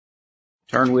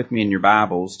Turn with me in your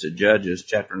Bibles to Judges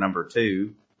chapter number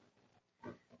 2.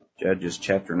 Judges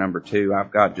chapter number 2.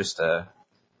 I've got just a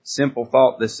simple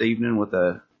thought this evening with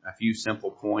a few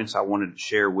simple points I wanted to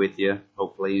share with you,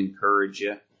 hopefully encourage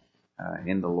you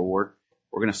in the Lord.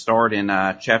 We're going to start in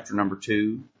chapter number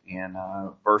 2 and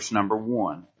verse number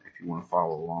 1, if you want to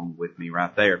follow along with me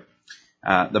right there.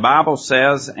 The Bible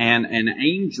says, "And an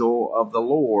angel of the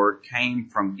Lord came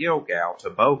from Gilgal to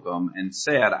Bochum and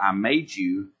said, I made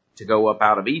you to go up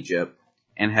out of Egypt,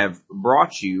 and have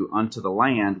brought you unto the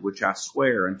land which I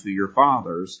swear unto your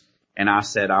fathers. And I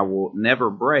said, I will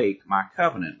never break my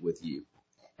covenant with you.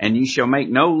 And ye shall make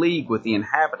no league with the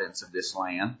inhabitants of this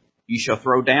land. Ye shall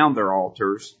throw down their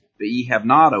altars, but ye have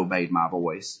not obeyed my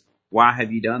voice. Why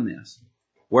have ye done this?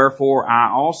 Wherefore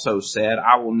I also said,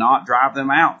 I will not drive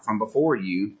them out from before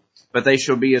you, but they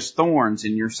shall be as thorns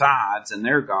in your sides, and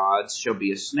their gods shall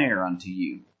be a snare unto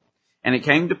you. And it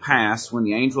came to pass, when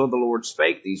the angel of the Lord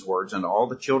spake these words unto all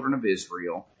the children of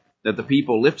Israel, that the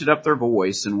people lifted up their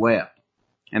voice and wept.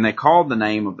 And they called the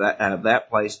name of that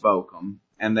place Bochum,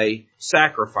 and they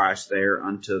sacrificed there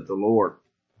unto the Lord.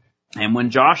 And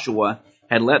when Joshua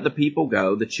had let the people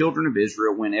go, the children of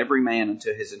Israel went every man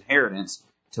into his inheritance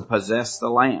to possess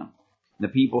the land. The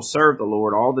people served the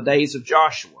Lord all the days of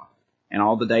Joshua, and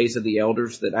all the days of the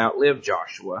elders that outlived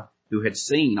Joshua, who had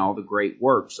seen all the great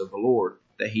works of the Lord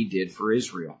that he did for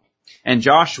Israel. And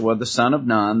Joshua, the son of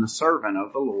Nun, the servant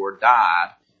of the Lord, died,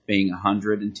 being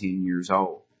 110 years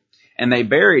old. And they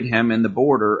buried him in the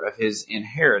border of his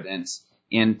inheritance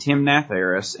in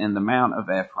Timnath-Heres in the mount of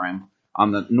Ephraim,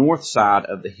 on the north side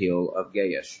of the hill of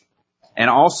Gaash. And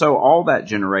also all that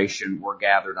generation were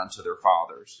gathered unto their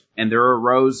fathers. And there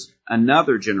arose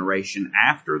another generation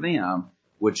after them,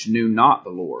 which knew not the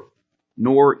Lord,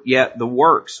 nor yet the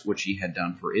works which he had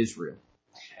done for Israel.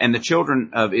 And the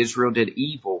children of Israel did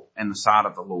evil in the sight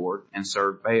of the Lord, and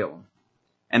served Baal.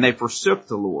 And they forsook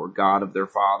the Lord God of their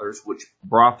fathers, which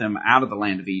brought them out of the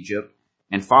land of Egypt,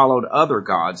 and followed other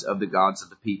gods of the gods of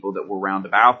the people that were round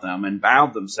about them, and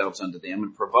bowed themselves unto them,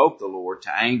 and provoked the Lord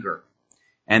to anger.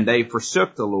 And they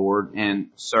forsook the Lord, and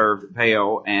served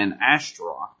Baal and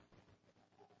Ashtaroth.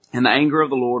 And the anger of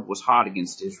the Lord was hot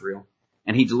against Israel,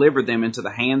 and he delivered them into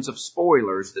the hands of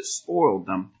spoilers that spoiled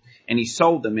them, and he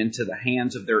sold them into the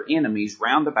hands of their enemies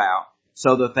round about,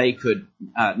 so that they could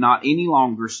not any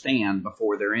longer stand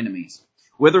before their enemies.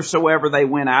 Whithersoever they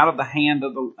went out, the hand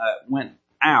of the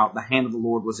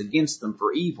Lord was against them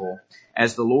for evil,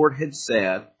 as the Lord had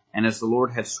said, and as the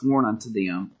Lord had sworn unto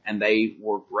them, and they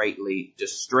were greatly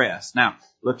distressed. Now,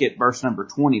 look at verse number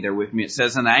 20 there with me. It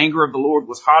says, And the anger of the Lord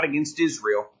was hot against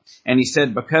Israel, and he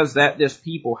said, Because that this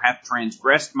people hath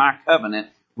transgressed my covenant,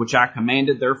 which I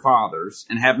commanded their fathers,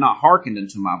 and have not hearkened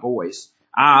unto my voice,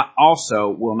 I also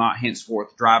will not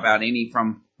henceforth drive out any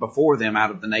from before them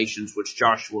out of the nations which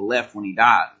Joshua left when he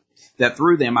died, that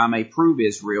through them I may prove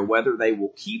Israel whether they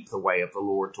will keep the way of the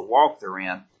Lord to walk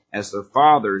therein, as their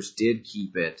fathers did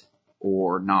keep it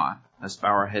or not. Let's bow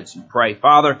our heads and pray.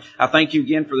 Father, I thank you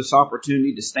again for this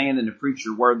opportunity to stand and to preach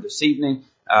your word this evening.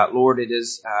 Lord, it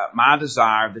is my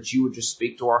desire that you would just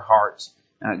speak to our hearts.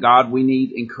 God, we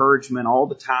need encouragement all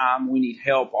the time. We need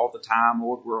help all the time.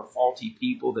 Lord, we're a faulty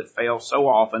people that fail so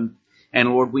often. And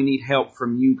Lord, we need help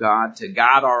from you, God, to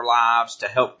guide our lives, to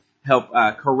help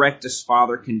correct us,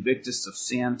 Father, convict us of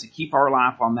sin, to keep our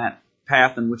life on that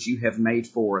path in which you have made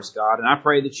for us, God. And I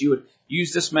pray that you would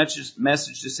use this message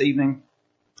this evening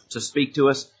to speak to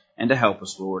us and to help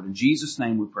us, Lord. In Jesus'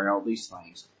 name we pray all these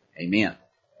things. Amen.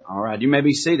 All right, you may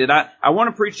be seated. I want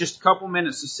to preach just a couple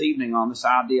minutes this evening on this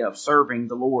idea of serving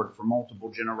the Lord for multiple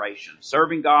generations,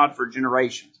 serving God for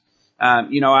generations.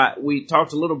 We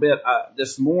talked a little bit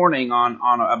this morning on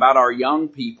about our young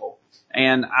people,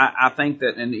 and I think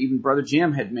that, and even Brother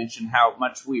Jim had mentioned how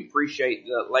much we appreciate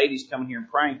the ladies coming here and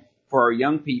praying for our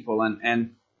young people,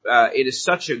 and it is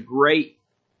such a great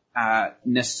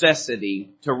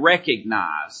necessity to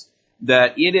recognize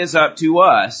that it is up to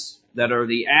us that are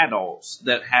the adults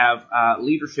that have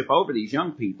leadership over these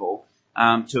young people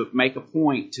to make a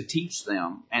point to teach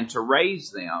them and to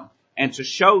raise them and to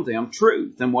show them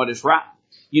truth and what is right.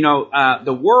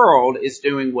 The world is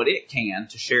doing what it can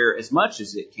to share as much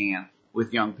as it can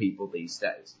with young people these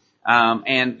days.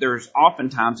 And there's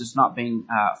oftentimes it's not being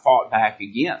fought back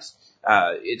against.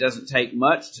 It doesn't take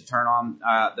much to turn on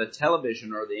the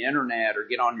television or the internet or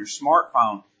get on your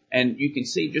smartphone, and you can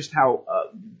see just how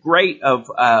great of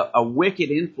a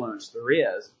wicked influence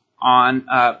there is on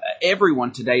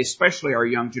everyone today, especially our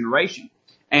young generation.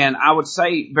 And I would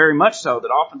say very much so that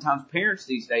oftentimes parents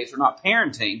these days are not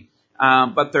parenting,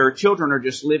 but their children are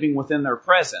just living within their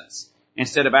presence.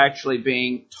 instead of actually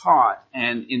being taught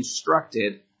and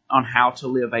instructed on how to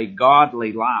live a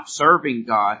godly life, serving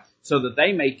God, so that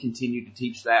they may continue to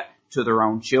teach that to their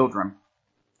own children.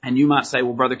 And you might say,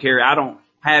 well, Brother Kerry, I don't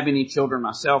have any children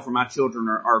myself, or my children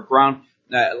are grown.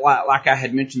 Like I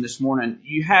had mentioned this morning,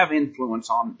 you have influence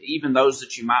on even those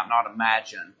that you might not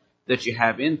imagine that you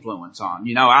have influence on.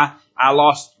 You know, I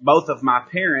lost both of my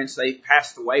parents. They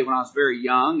passed away when I was very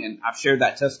young, and I've shared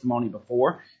that testimony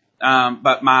before.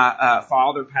 But my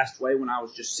father passed away when I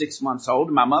was just 6 months old,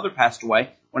 and my mother passed away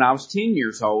when I was 10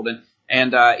 years old.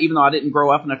 And even though I didn't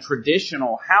grow up in a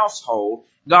traditional household,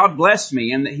 God blessed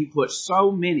me in that He put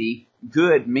so many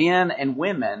good men and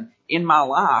women in my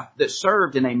life that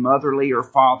served in a motherly or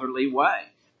fatherly way.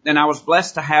 And I was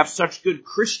blessed to have such good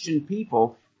Christian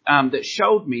people that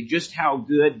showed me just how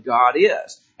good God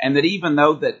is. And that even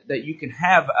though that you can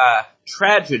have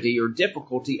tragedy or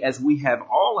difficulty, as we have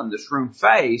all in this room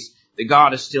faced, that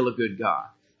God is still a good God.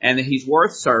 And that He's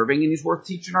worth serving, and He's worth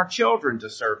teaching our children to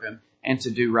serve Him and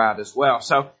to do right as well.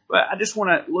 So I just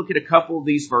want to look at a couple of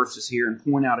these verses here and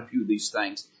point out a few of these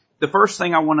things. The first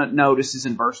thing I want to notice is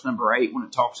in verse number 8 when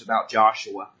it talks about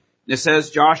Joshua. It says,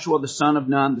 Joshua, the son of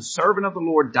Nun, the servant of the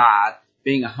Lord, died,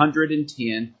 being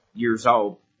 110 years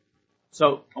old.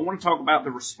 So I want to talk about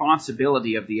the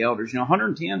responsibility of the elders. You know,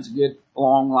 110 is a good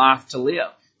long life to live.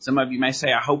 Some of you may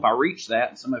say, I hope I reach that.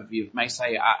 And some of you may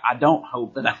say, I don't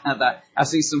hope that I have that. I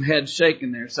see some heads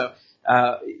shaking there. So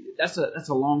that's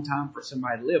a long time for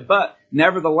somebody to live. But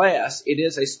nevertheless, it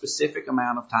is a specific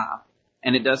amount of time,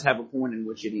 and it does have a point in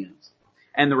which it ends.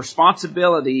 And the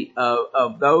responsibility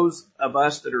of those of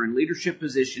us that are in leadership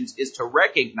positions is to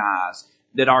recognize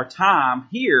that our time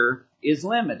here is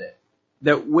limited.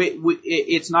 That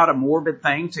it's not a morbid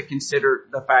thing to consider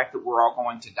the fact that we're all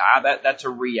going to die. That's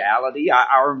a reality.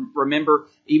 I remember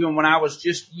even when I was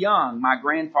just young, my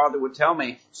grandfather would tell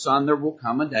me, son, there will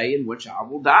come a day in which I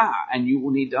will die, and you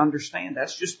will need to understand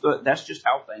that's just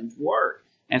how things work.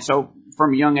 And so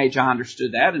from a young age, I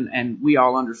understood that, and we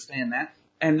all understand that.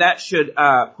 And that should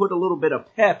put a little bit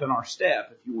of pep in our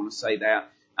step, if you want to say that,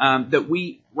 that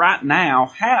we right now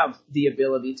have the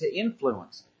ability to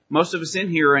influence. Most of us in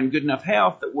here are in good enough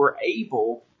health that we're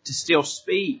able to still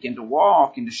speak and to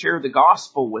walk and to share the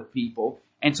gospel with people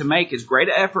and to make as great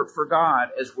an effort for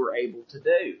God as we're able to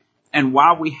do. And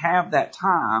while we have that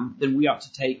time, then we ought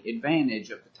to take advantage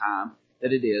of the time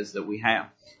that it is that we have.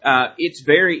 It's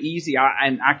very easy,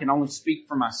 and I can only speak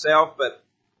for myself, but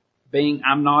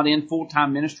I'm not in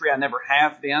full-time ministry, I never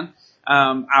have been.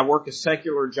 I work a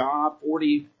secular job,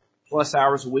 40 plus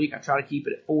hours a week. I try to keep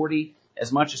it at 40.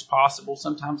 As much as possible.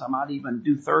 Sometimes I might even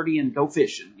do 30 and go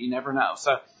fishing. You never know.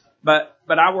 So, but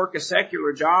I work a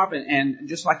secular job, and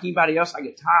just like anybody else, I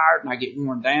get tired and I get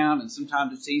worn down, and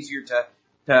sometimes it's easier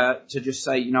to just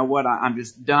say, you know what, I'm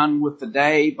just done with the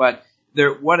day. But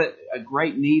what a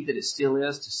great need that it still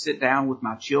is to sit down with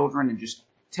my children and just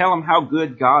tell them how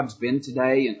good God's been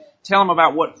today, and tell them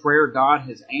about what prayer God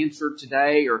has answered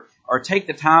today, or take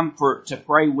the time to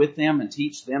pray with them and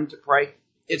teach them to pray.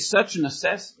 It's such a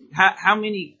necessity. How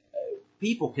many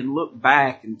people can look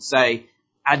back and say,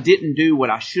 I didn't do what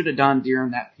I should have done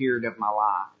during that period of my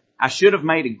life. I should have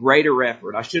made a greater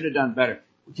effort. I should have done better.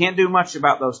 We can't do much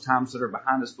about those times that are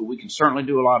behind us, but we can certainly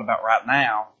do a lot about right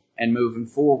now and moving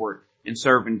forward and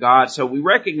serving God. So we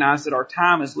recognize that our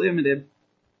time is limited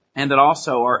and that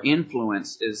also our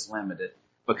influence is limited.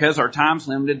 Because our time's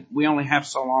limited, we only have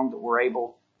so long that we're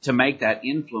able to make that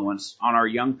influence on our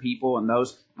young people, and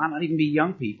those might not even be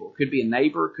young people. It could be a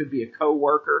neighbor, it could be a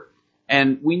coworker,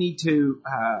 and we need to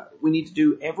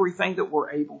do everything that we're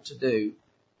able to do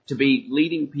to be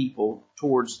leading people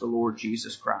towards the Lord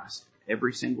Jesus Christ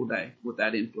every single day with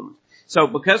that influence. So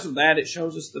because of that, it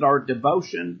shows us that our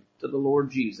devotion to the Lord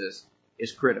Jesus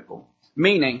is critical.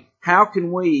 Meaning, how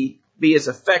can we be as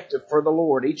effective for the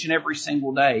Lord each and every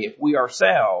single day if we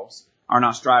ourselves are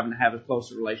not striving to have a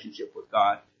closer relationship with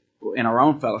God in our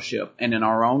own fellowship and in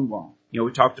our own walk? You know,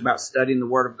 we talked about studying the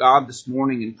Word of God this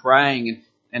morning and praying,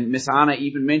 and Miss Anna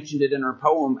even mentioned it in her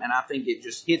poem, and I think it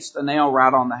just hits the nail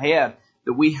right on the head,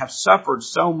 that we have suffered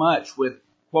so much with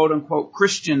quote-unquote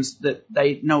Christians that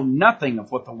they know nothing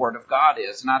of what the Word of God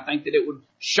is. And I think that it would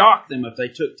shock them if they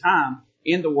took time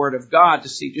in the Word of God to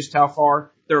see just how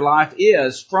far their life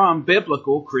is from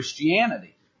biblical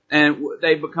Christianity. And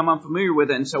they become unfamiliar with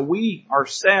it. And so we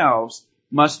ourselves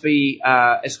must be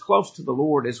as close to the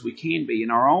Lord as we can be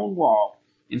in our own walk,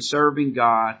 in serving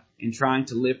God, and trying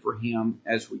to live for Him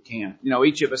as we can. You know,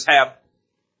 each of us have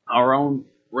our own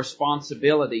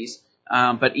responsibilities,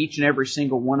 but each and every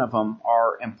single one of them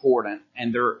are important,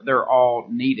 and they're all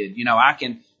needed. You know, I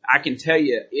can tell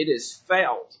you, it is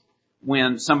felt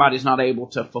when somebody's not able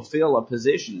to fulfill a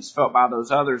position. It's felt by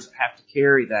those others that have to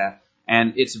carry that.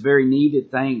 And it's a very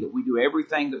needed thing that we do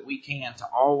everything that we can to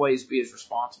always be as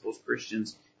responsible as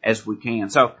Christians as we can.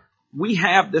 So we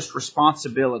have this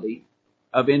responsibility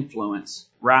of influence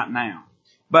right now.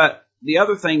 But the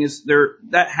other thing is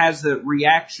that has the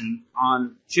reaction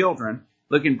on children.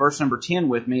 Look in verse number 10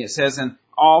 with me. It says, and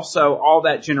also all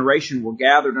that generation were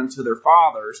gathered unto their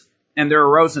fathers, and there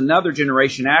arose another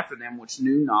generation after them which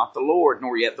knew not the Lord,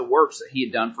 nor yet the works that he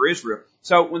had done for Israel.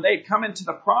 So when they had come into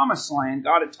the promised land,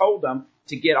 God had told them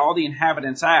to get all the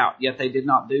inhabitants out, yet they did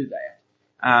not do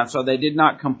that. So they did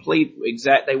not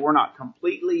they were not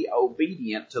completely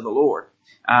obedient to the Lord.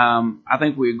 I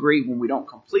think we agree when we don't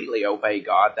completely obey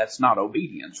God, that's not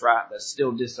obedience, right? That's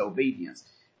still disobedience.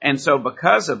 And so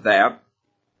because of that,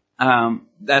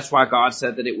 that's why God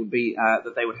said that it would be,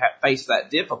 that they would face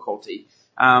that difficulty.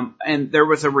 And there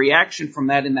was a reaction from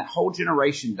that, and that whole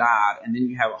generation died, and then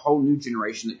you have a whole new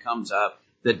generation that comes up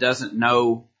that doesn't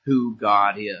know who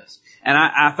God is. And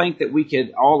I think that we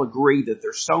could all agree that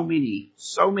there's so many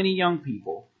young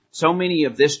people, so many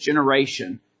of this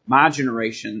generation, my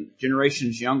generation,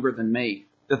 generations younger than me,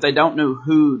 that they don't know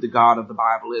who the God of the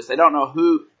Bible is. They don't know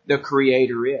who the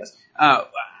Creator is.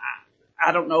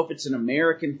 I don't know if it's an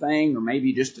American thing or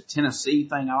maybe just a Tennessee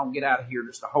thing. I don't get out of here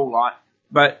just a whole lot.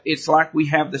 But it's like we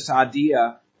have this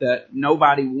idea that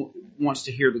nobody wants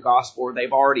to hear the gospel, or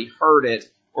they've already heard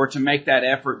it, or to make that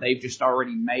effort, they've just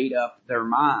already made up their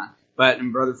mind. But,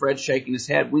 and Brother Fred's shaking his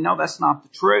head, we know that's not the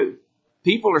truth.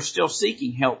 People are still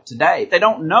seeking help today. If they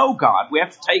don't know God, we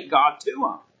have to take God to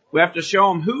them. We have to show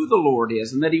them who the Lord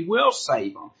is and that He will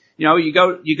save them. You know, you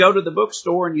go to the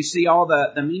bookstore and you see all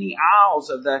the many aisles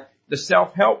of the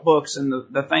self-help books and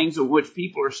the things of which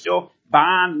people are still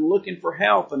buying, looking for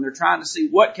help, and they're trying to see,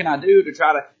 what can I do to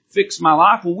try to fix my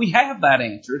life? Well, we have that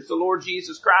answer. It's the Lord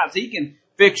Jesus Christ. He can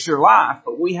fix your life,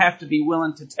 but we have to be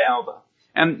willing to tell them.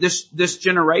 And this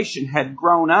generation had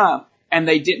grown up, and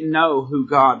they didn't know who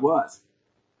God was.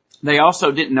 They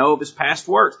also didn't know of His past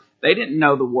works. They didn't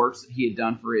know the works that He had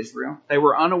done for Israel. They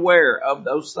were unaware of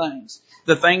those things.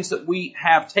 The things that we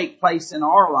have take place in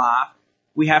our life,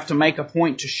 we have to make a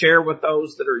point to share with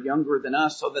those that are younger than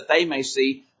us so that they may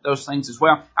see those things as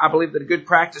well. I believe that a good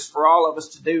practice for all of us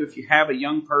to do, if you have a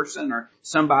young person or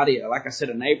somebody, like I said,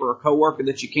 a neighbor or coworker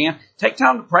that you can, take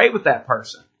time to pray with that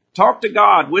person. Talk to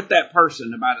God with that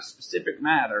person about a specific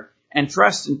matter, and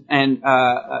trust and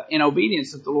in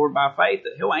obedience of the Lord by faith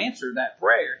that He'll answer that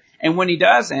prayer. And when He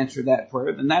does answer that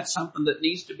prayer, then that's something that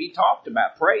needs to be talked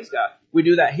about. Praise God. We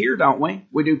do that here, don't we?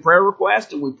 We do prayer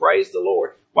requests and we praise the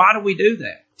Lord. Why do we do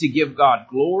that? To give God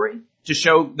glory, to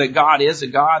show that God is a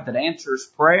God that answers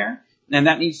prayer, and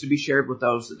that needs to be shared with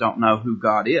those that don't know who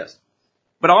God is.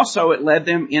 But also it led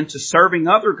them into serving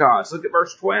other gods. Look at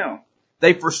verse 12.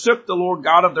 They forsook the Lord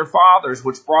God of their fathers,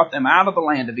 which brought them out of the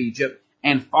land of Egypt,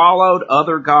 and followed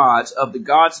other gods of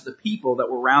the people that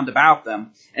were round about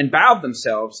them, and bowed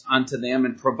themselves unto them,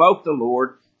 and provoked the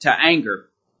Lord to anger.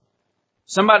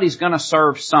 Somebody's going to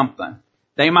serve something.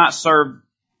 They might serve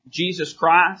Jesus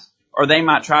Christ, or they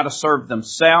might try to serve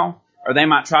themselves, or they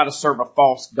might try to serve a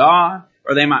false god,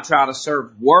 or they might try to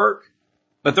serve work.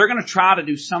 But they're going to try to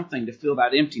do something to fill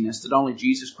that emptiness that only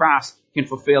Jesus Christ can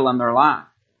fulfill in their life.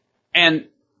 And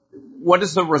what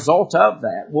is the result of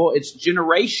that? Well, it's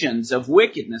generations of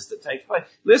wickedness that takes place.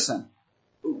 Listen,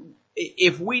 all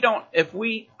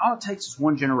it takes is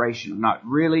one generation of not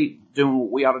really doing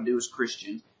what we ought to do as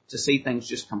Christians to see things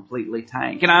just completely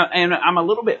tank. And I'm a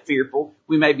little bit fearful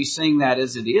we may be seeing that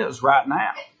as it is right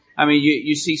now. I mean,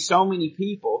 you see so many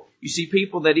people. You see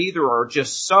people that either are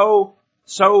just so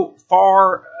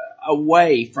far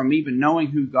away from even knowing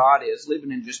who God is,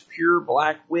 living in just pure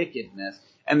black wickedness.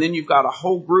 And then you've got a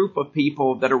whole group of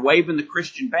people that are waving the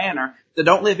Christian banner that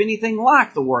don't live anything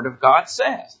like the Word of God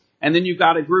says. And then you've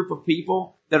got a group of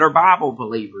people that are Bible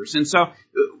believers. And so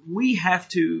we have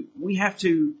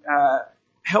to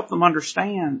help them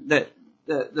understand that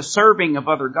the serving of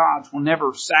other gods will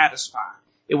never satisfy.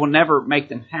 It will never make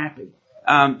them happy.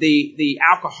 The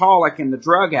alcoholic and the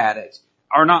drug addict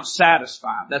are not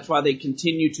satisfied. That's why they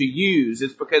continue to use.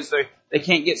 It's because they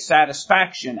can't get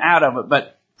satisfaction out of it.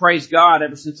 But praise God,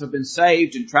 ever since I've been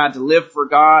saved and tried to live for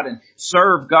God and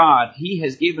serve God, He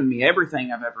has given me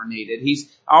everything I've ever needed.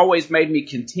 He's always made me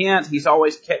content. He's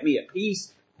always kept me at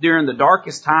peace during the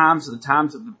darkest times, the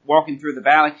times of walking through the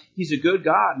valley. He's a good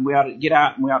God, and we ought to get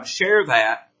out and we ought to share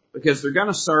that, because they're going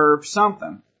to serve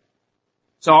something.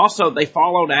 So also they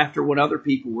followed after what other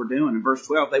people were doing. In verse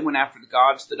 12, they went after the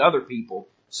gods that other people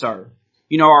served.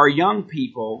 You know, our young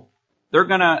people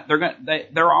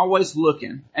they're always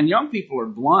looking. And young people are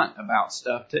blunt about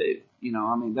stuff too. You know,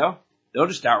 I mean, they'll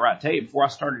just outright tell you. Before I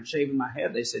started shaving my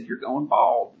head, they said, "You're going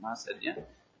bald." And I said, "Yeah,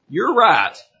 you're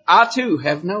right. I too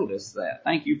have noticed that.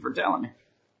 Thank you for telling me."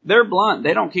 They're blunt.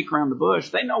 They don't kick around the bush.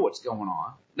 They know what's going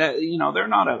on. They're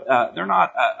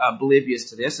not oblivious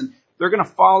to this, and they're going to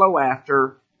follow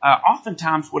after.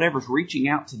 Oftentimes, whatever's reaching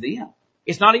out to them.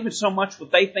 It's not even so much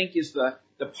what they think is the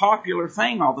popular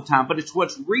thing all the time, but it's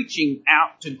what's reaching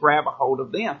out to grab a hold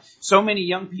of them. So many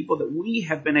young people that we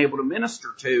have been able to minister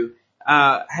to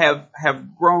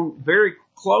have grown very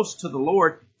close to the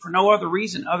Lord for no other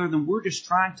reason other than we're just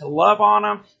trying to love on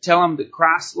them, tell them that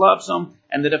Christ loves them,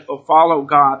 and that if they'll follow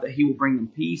God, that He will bring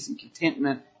them peace and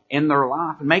contentment in their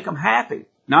life and make them happy.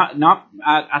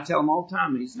 I tell them all the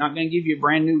time, He's not going to give you a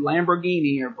brand new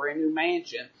Lamborghini or a brand new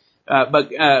mansion, but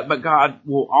God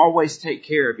will always take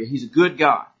care of you. He's a good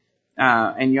God,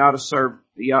 and you ought to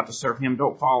serve Him.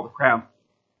 Don't follow the crowd.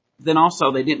 Then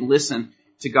also, they didn't listen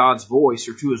to God's voice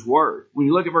or to His word. When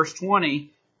you look at verse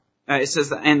 20. It says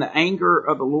that, and the anger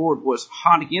of the Lord was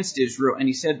hot against Israel, and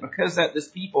He said, because that this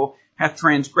people hath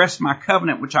transgressed my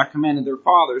covenant which I commanded their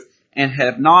fathers, and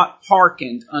have not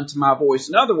hearkened unto my voice.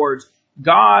 In other words,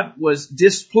 God was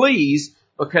displeased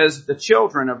because the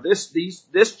children of this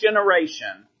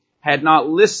generation had not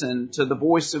listened to the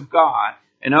voice of God.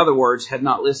 In other words, had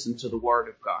not listened to the Word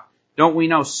of God. Don't we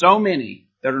know so many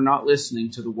that are not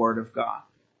listening to the Word of God?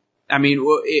 I mean,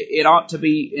 it ought to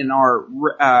be in our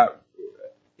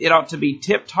it ought to be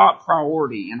tip-top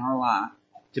priority in our life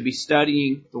to be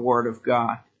studying the Word of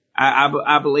God.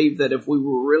 I believe that if we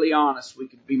were really honest, we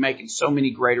could be making so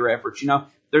many greater efforts. You know,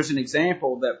 there's an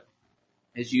example that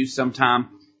is used sometime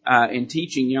in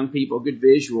teaching young people, a good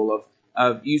visual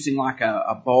of using like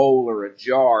a bowl or a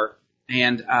jar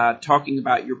and talking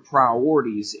about your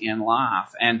priorities in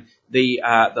life and the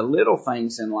little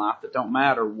things in life that don't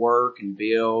matter, work and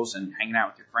bills and hanging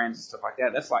out with your friends and stuff like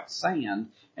that. That's like sand.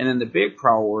 And then the big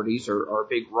priorities are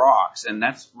big rocks, and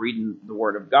that's reading the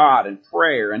Word of God and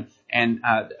prayer and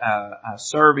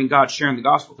serving God, sharing the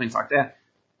gospel, things like that.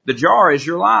 The jar is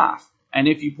your life. And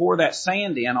if you pour that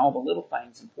sand in, all the little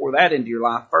things, and pour that into your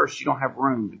life first, you don't have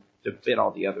room to fit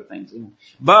all the other things in.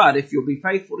 But if you'll be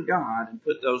faithful to God and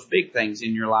put those big things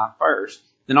in your life first,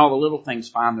 then all the little things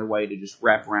find their way to just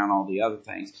wrap around all the other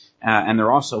things. And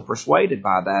they're also persuaded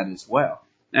by that as well.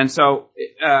 And so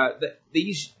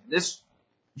this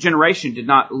generation did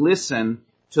not listen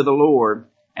to the Lord.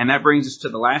 And that brings us to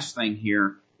the last thing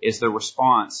here is the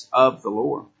response of the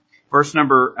Lord. Verse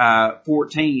number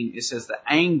 14, it says, the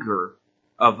anger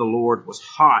of the Lord was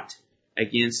hot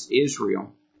against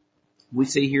Israel. We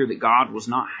see here that God was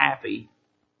not happy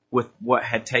with what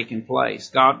had taken place.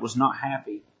 God was not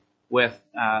happy with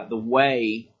the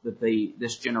way that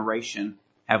this generation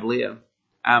have lived.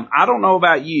 I don't know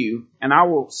about you, and I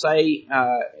will say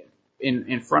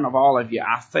in front of all of you,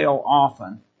 I fail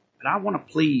often, but I want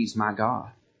to please my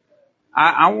God.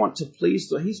 I want to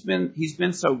please. He's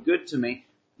been so good to me.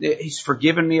 He's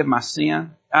forgiven me of my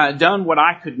sin, done what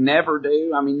I could never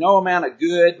do. I mean, no amount of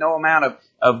good, no amount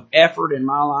of effort in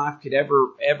my life could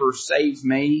ever save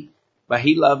me. But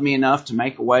He loved me enough to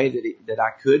make a way that I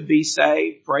could be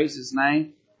saved. Praise His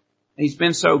name. He's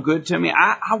been so good to me.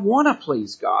 I want to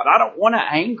please God. I don't want to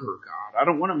anger God. I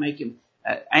don't want to make Him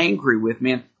angry with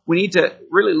me. And we need to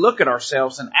really look at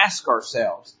ourselves and ask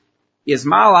ourselves, is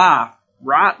my life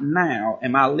right now,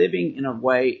 am I living in a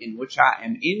way in which I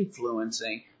am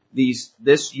influencing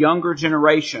this younger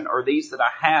generation or these that I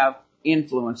have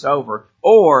influence over?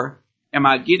 Or am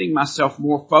I getting myself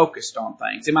more focused on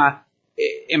things?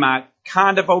 Am I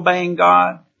kind of obeying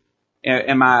God?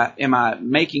 Am I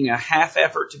making a half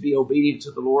effort to be obedient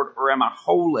to the Lord, or am I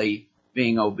wholly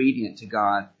being obedient to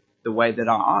God the way that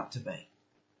I ought to be?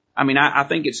 I mean, I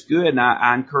think it's good, and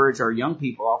I encourage our young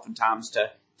people oftentimes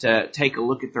to take a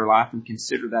look at their life and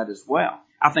consider that as well.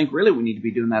 I think really we need to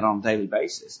be doing that on a daily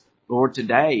basis. Lord,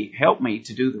 today, help me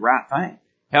to do the right thing.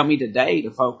 Help me today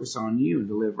to focus on You and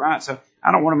to live right. So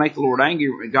I don't want to make the Lord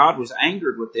angry. God was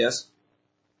angered with this.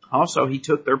 Also, He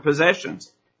took their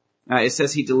possessions. It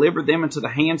says He delivered them into the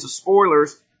hands of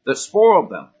spoilers that spoiled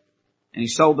them. And He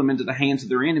sold them into the hands of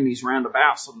their enemies round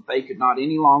about so that they could not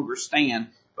any longer stand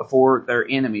before their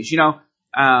enemies. You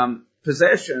know,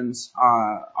 possessions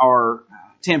are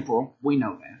temporal. We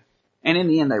know that. And in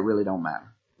the end, they really don't matter.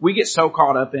 We get so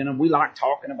caught up in them. We like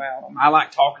talking about them. I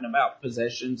like talking about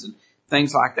possessions and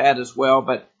things like that as well.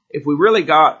 But if we really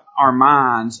got our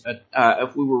minds,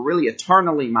 if we were really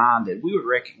eternally minded, we would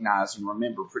recognize and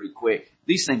remember pretty quick,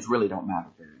 these things really don't matter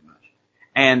very much.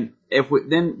 And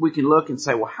then we can look and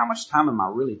say, well, how much time am I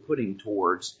really putting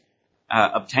towards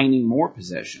obtaining more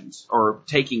possessions or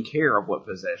taking care of what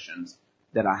possessions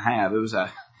that I have. It was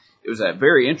a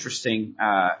very interesting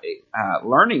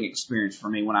learning experience for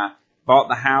me when I bought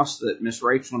the house that Miss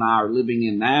Rachel and I are living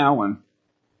in now, and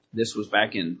this was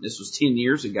 10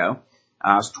 years ago.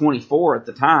 I was 24 at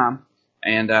the time,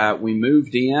 and we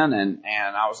moved in, and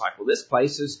I was like, well, this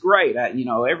place is great.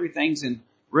 Everything's in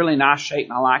really nice shape,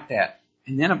 and I like that.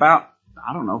 And then about,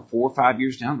 4 or 5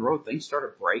 years down the road, things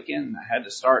started breaking, and I had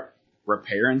to start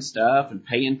repairing stuff and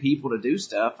paying people to do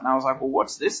stuff. And I was like, well,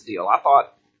 what's this deal? I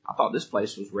thought this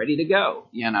place was ready to go.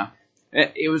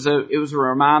 It was a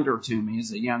reminder to me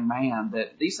as a young man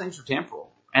that these things are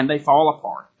temporal and they fall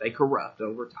apart. They corrupt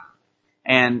over time.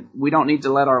 And we don't need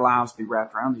to let our lives be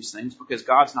wrapped around these things because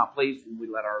God's not pleased when we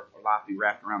let our life be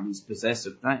wrapped around these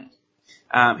possessive things.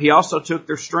 He also took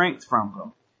their strength from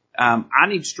them. I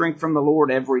need strength from the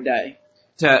Lord every day.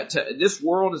 This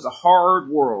world is a hard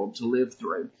world to live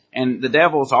through. And the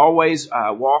devil is always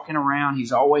walking around.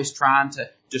 He's always trying to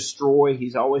destroy.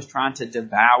 He's always trying to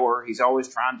devour. He's always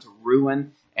trying to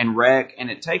ruin and wreck. And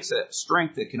it takes a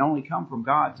strength that can only come from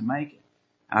God to make it.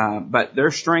 But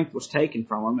their strength was taken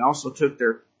from them. It also took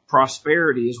their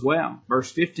prosperity as well.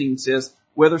 Verse 15 says,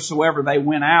 whithersoever they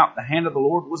went out, the hand of the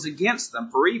Lord was against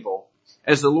them for evil,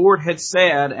 as the Lord had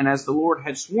said, and as the Lord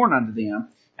had sworn unto them,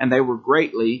 and they were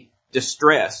greatly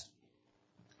distressed.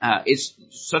 It's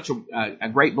such a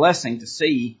great blessing to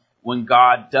see when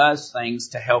God does things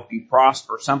to help you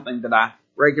prosper. Something that I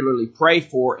regularly pray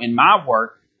for in my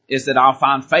work is that I'll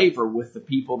find favor with the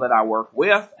people that I work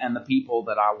with and the people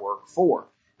that I work for.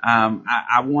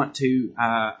 I want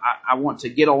to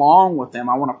get along with them.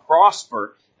 I want to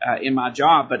prosper in my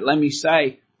job. But let me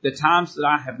say, the times that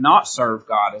I have not served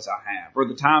God as I have, or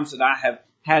the times that I have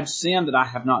had sin that I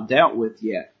have not dealt with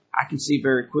yet, I can see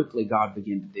very quickly God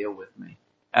begin to deal with me.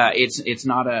 It's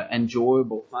not an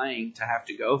enjoyable thing to have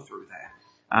to go through that.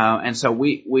 And so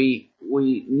we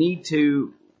need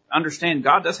to understand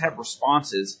God does have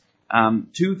responses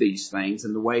to these things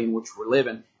and the way in which we're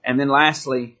living. And then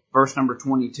lastly, verse number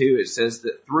 22, it says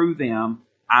that through them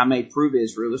I may prove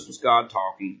Israel. This was God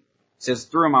talking. It says,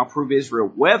 through them I'll prove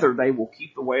Israel, whether they will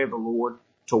keep the way of the Lord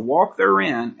to walk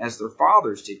therein as their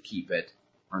fathers did keep it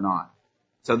or not.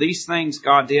 So these things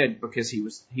God did because He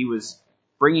was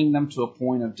bringing them to a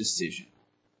point of decision.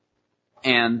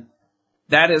 And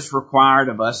that is required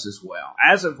of us as well.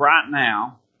 As of right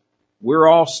now, we're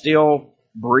all still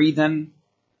breathing,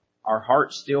 our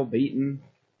heart's still beating,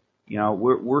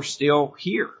 we're still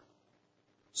here.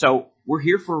 So we're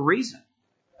here for a reason.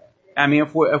 I mean,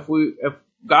 if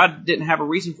God didn't have a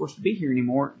reason for us to be here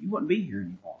anymore, you wouldn't be here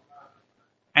anymore.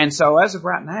 And so as of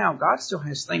right now, God still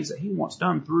has things that He wants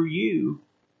done through you,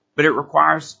 but it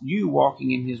requires you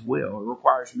walking in His will. It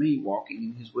requires me walking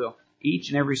in His will each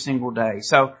and every single day.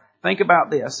 So think about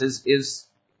this.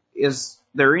 Is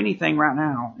there anything right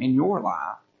now in your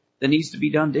life that needs to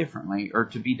be done differently or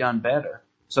to be done better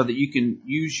so that you can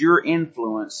use your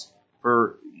influence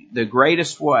for the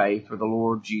greatest way for the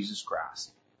Lord Jesus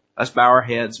Christ? Let's bow our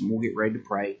heads and we'll get ready to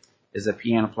pray as the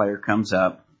piano player comes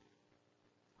up.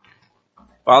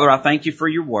 Father, I thank you for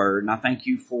your word, and I thank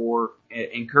you for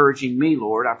encouraging me,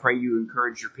 Lord. I pray you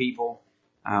encourage your people.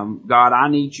 God, I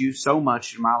need you so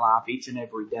much in my life each and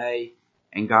every day.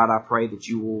 And God, I pray that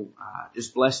you will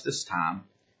just bless this time.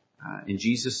 In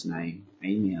Jesus' name,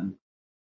 amen.